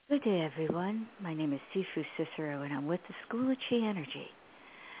Good day, everyone. My name is Sifu Cicero, and I'm with the School of Chi Energy.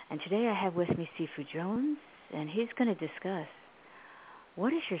 And today I have with me Sifu Jones, and he's going to discuss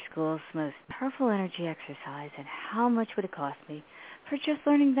what is your school's most powerful energy exercise and how much would it cost me for just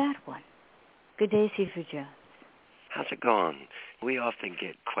learning that one. Good day, Sifu Jones. How's it going? We often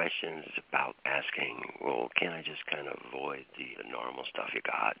get questions about asking, well, can I just kind of avoid the normal stuff you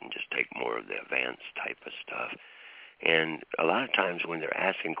got and just take more of the advanced type of stuff? And a lot of times when they're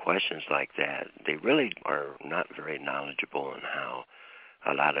asking questions like that, they really are not very knowledgeable on how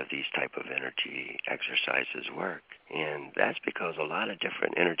a lot of these type of energy exercises work. And that's because a lot of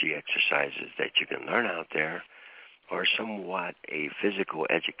different energy exercises that you can learn out there are somewhat a physical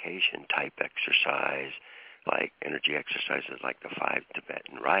education type exercise, like energy exercises like the 5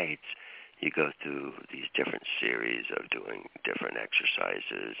 Tibetan rites. You go through these different series of doing different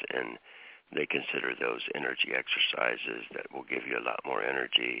exercises, and they consider those energy exercises that will give you a lot more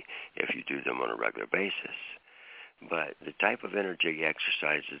energy if you do them on a regular basis. But the type of energy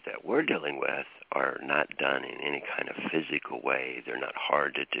exercises that we're dealing with are not done in any kind of physical way. They're not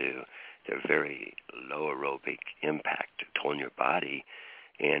hard to do. They're very low aerobic impact on your body,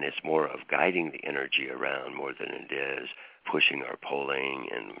 and it's more of guiding the energy around more than it is pushing or pulling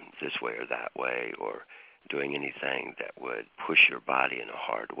in this way or that way, or doing anything that would push your body in a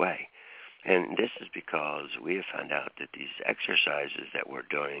hard way. And this is because we have found out that these exercises that we're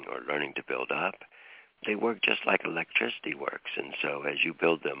doing or learning to build up, they work just like electricity works. And so as you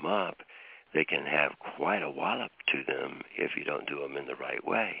build them up, they can have quite a wallop to them if you don't do them in the right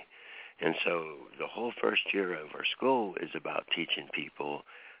way. And so the whole first year of our school is about teaching people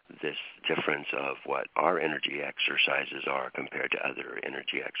this difference of what our energy exercises are compared to other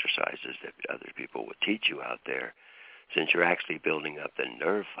energy exercises that other people would teach you out there. Since you're actually building up the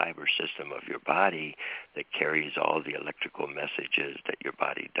nerve fiber system of your body that carries all the electrical messages that your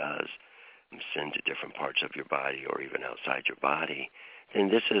body does send to different parts of your body or even outside your body, then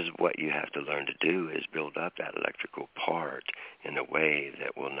this is what you have to learn to do, is build up that electrical part in a way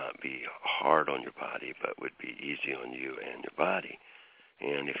that will not be hard on your body but would be easy on you and your body.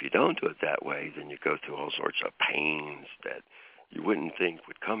 And if you don't do it that way, then you go through all sorts of pains that you wouldn't think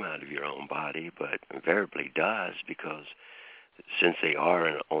would come out of your own body, but invariably does, because since they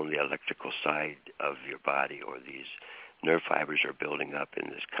are on the electrical side of your body, or these nerve fibers are building up in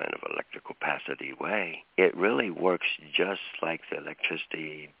this kind of electrical capacity way, it really works just like the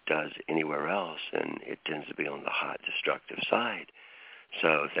electricity does anywhere else, and it tends to be on the hot, destructive side.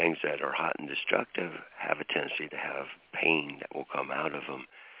 So things that are hot and destructive have a tendency to have pain that will come out of them.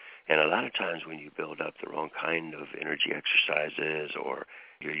 And a lot of times when you build up the wrong kind of energy exercises, or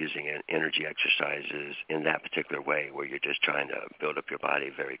you're using energy exercises in that particular way where you're just trying to build up your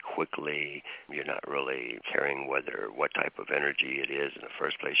body very quickly, you're not really caring what type of energy it is in the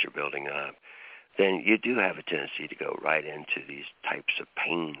first place you're building up, then you do have a tendency to go right into these types of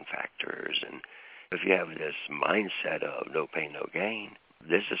pain factors. And if you have this mindset of no pain, no gain,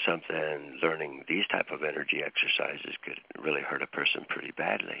 this is something, learning these type of energy exercises could really hurt a person pretty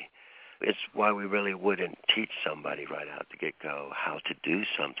badly. It's why we really wouldn't teach somebody right out the get-go how to do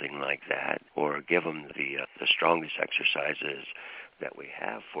something like that, or give them the strongest exercises that we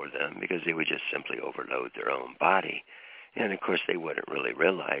have for them, because they would just simply overload their own body. And, of course, they wouldn't really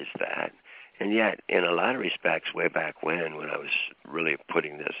realize that. And yet, in a lot of respects, way back when I was really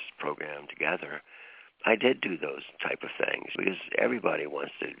putting this program together, I did do those type of things, because everybody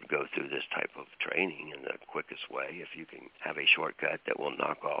wants to go through this type of training in the quickest way. If you can have a shortcut that will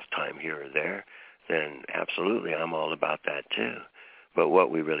knock off time here or there, then absolutely, I'm all about that too. But what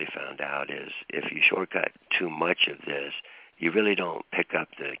we really found out is if you shortcut too much of this, you really don't pick up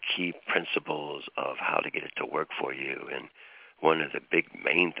the key principles of how to get it to work for you. And one of the big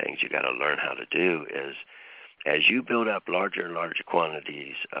main things you got to learn how to do is, as you build up larger and larger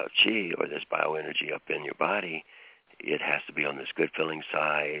quantities of chi, or this bioenergy up in your body, it has to be on this good feeling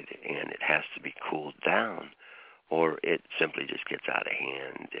side, and it has to be cooled down, or it simply just gets out of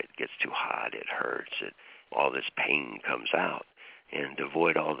hand. It gets too hot, it hurts, all this pain comes out. And to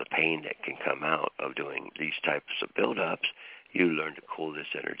avoid all the pain that can come out of doing these types of buildups, you learn to cool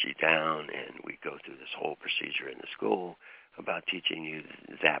this energy down, and we go through this whole procedure in the school about teaching you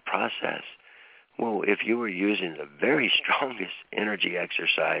that process. Well, if you were using the very strongest energy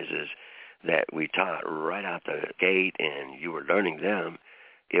exercises that we taught right out the gate and you were learning them,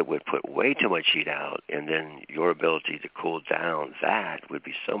 it would put way too much heat out, and then your ability to cool down that would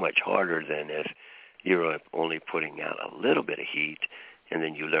be so much harder than if you were only putting out a little bit of heat and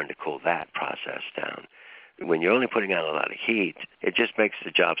then you learn to cool that process down. when you're only putting out a lot of heat, it just makes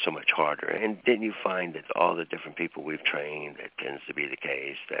the job so much harder. And didn't you find that all the different people we've trained, that tends to be the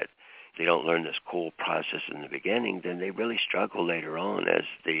case, that they don't learn this cool process in the beginning, then they really struggle later on as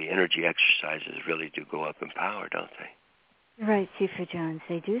the energy exercises really do go up in power, don't they? Right, Sifu Jones.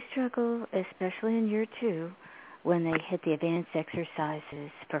 They do struggle, especially in year 2, when they hit the advanced exercises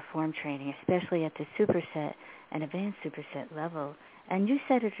for form training, especially at the superset and advanced superset level. And you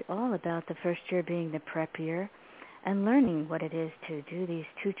said it all about the first year being the prep year and learning what it is to do these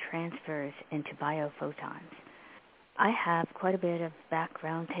 2 transfers into biophotons. I have quite a bit of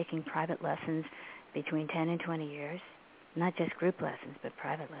background taking private lessons between 10 and 20 years, not just group lessons, but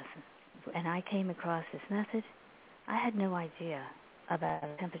private lessons. And I came across this method. I had no idea about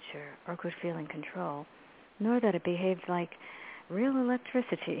temperature or good feeling control, nor that it behaved like real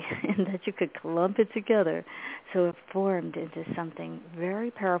electricity and that you could clump it together so it formed into something very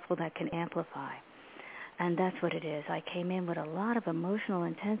powerful that can amplify. And that's what it is. I came in with a lot of emotional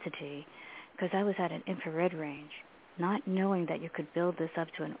intensity because I was at an infrared range, not knowing that you could build this up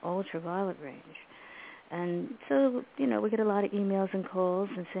to an ultraviolet range. And so, we get a lot of emails and calls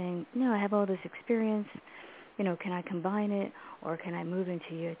and saying, I have all this experience, can I combine it or can I move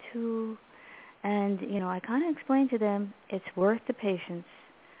into year 2? And, I kind of explained to them it's worth the patience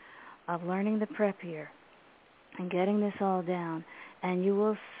of learning the prep year and getting this all down, and you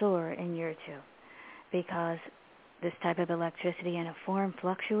will soar in year 2 because this type of electricity in a form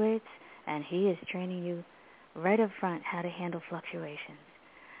fluctuates, and he is training you right up front how to handle fluctuations.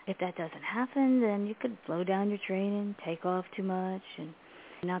 If that doesn't happen, then you could slow down your training, take off too much, and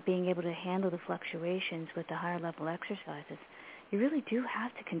not being able to handle the fluctuations with the higher level exercises. You really do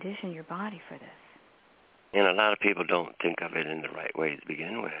have to condition your body for this. And a lot of people don't think of it in the right way to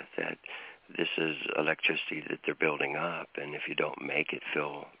begin with, that this is electricity that they're building up, and if you don't make it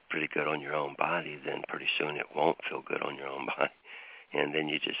feel pretty good on your own body, then pretty soon it won't feel good on your own body. And then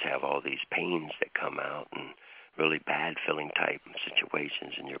you just have all these pains that come out and really bad feeling type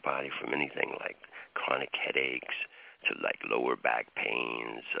situations in your body, from anything like chronic headaches to like lower back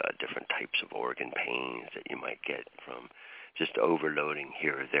pains, different types of organ pains that you might get from just overloading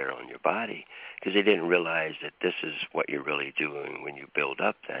here or there on your body, because they didn't realize that this is what you're really doing when you build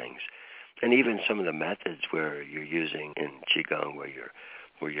up things. And even some of the methods where you're using in Qigong,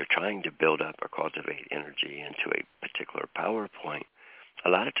 where you're trying to build up or cultivate energy into a particular power point, a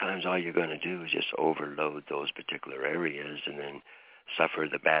lot of times all you're going to do is just overload those particular areas and then suffer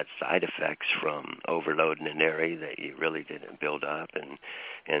the bad side effects from overloading an area that you really didn't build up,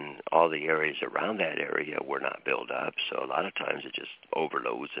 and all the areas around that area were not built up. So a lot of times it just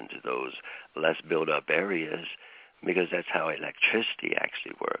overloads into those less built up areas, because that's how electricity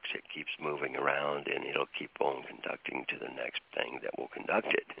actually works. It keeps moving around, and it'll keep on conducting to the next thing that will conduct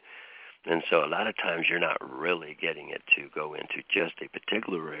it. And so a lot of times you're not really getting it to go into just a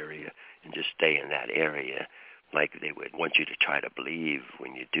particular area and just stay in that area like they would want you to try to believe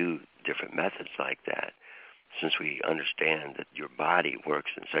when you do different methods like that. Since we understand that your body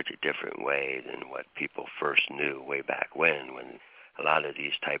works in such a different way than what people first knew way back when a lot of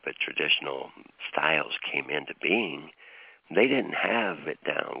these type of traditional styles came into being, they didn't have it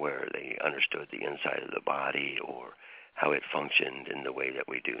down where they understood the inside of the body or how it functioned in the way that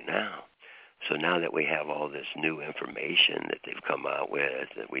we do now. So now that we have all this new information that they've come out with,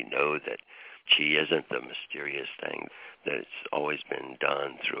 that we know that Qi isn't the mysterious thing that's always been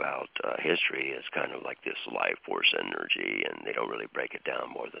done throughout history. It's kind of like this life force energy, and they don't really break it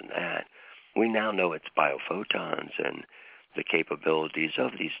down more than that. We now know it's biophotons and the capabilities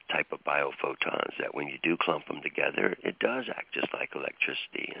of these type of biophotons, that when you do clump them together, it does act just like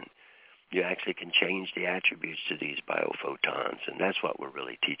electricity, and you actually can change the attributes to these biophotons, and that's what we're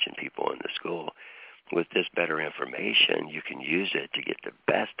really teaching people in the school. With this better information, you can use it to get the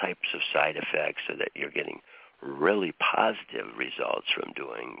best types of side effects so that you're getting really positive results from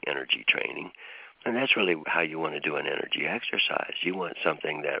doing energy training. And that's really how you want to do an energy exercise. You want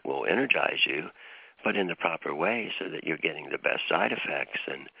something that will energize you, but in the proper way so that you're getting the best side effects.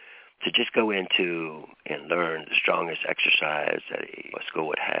 And to just go into and learn the strongest exercise that a school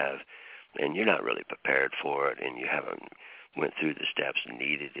would have, and you're not really prepared for it, and you haven't went through the steps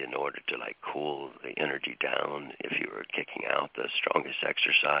needed in order to cool the energy down if you were kicking out the strongest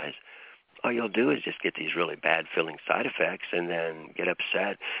exercise, all you'll do is just get these really bad feeling side effects and then get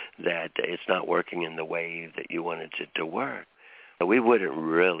upset that it's not working in the way that you wanted it to work. We wouldn't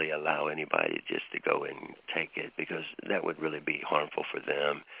really allow anybody just to go and take it, because that would really be harmful for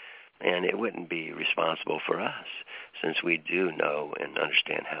them, and it wouldn't be responsible for us, since we do know and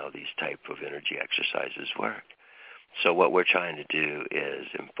understand how these type of energy exercises work. So what we're trying to do is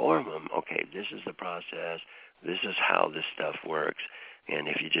inform them, okay, this is the process, this is how this stuff works, and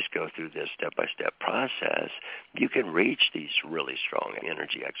if you just go through this step-by-step process, you can reach these really strong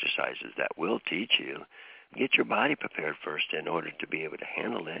energy exercises that will teach you. Get your body prepared first in order to be able to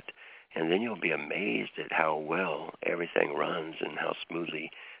handle it, and then you'll be amazed at how well everything runs and how smoothly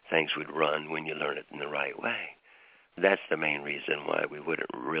things would run when you learn it in the right way. That's the main reason why we wouldn't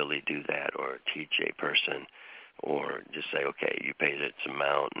really do that or teach a person or just say, okay, you pay this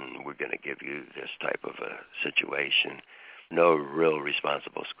amount and we're going to give you this type of a situation. No real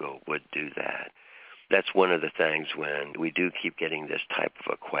responsible school would do that. That's one of the things when we do keep getting this type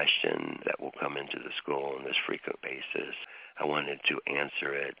of a question that will come into the school on this frequent basis. I wanted to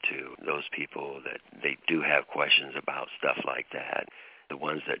answer it to those people that they do have questions about stuff like that, the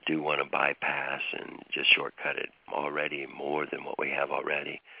ones that do want to bypass and just shortcut it already more than what we have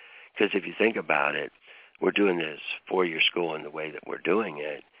already. Because if you think about it, we're doing this 4-year school in the way that we're doing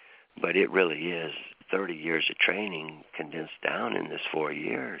it, but it really is 30 years of training condensed down in this 4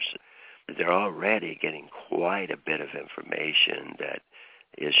 years. They're already getting quite a bit of information that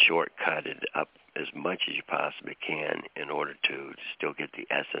is shortcutted up as much as you possibly can in order to still get the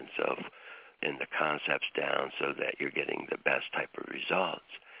essence of and the concepts down so that you're getting the best type of results.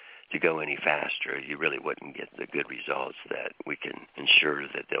 To go any faster, you really wouldn't get the good results that we can ensure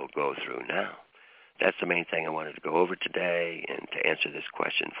that they'll go through now. That's the main thing I wanted to go over today and to answer this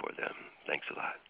question for them. Thanks a lot.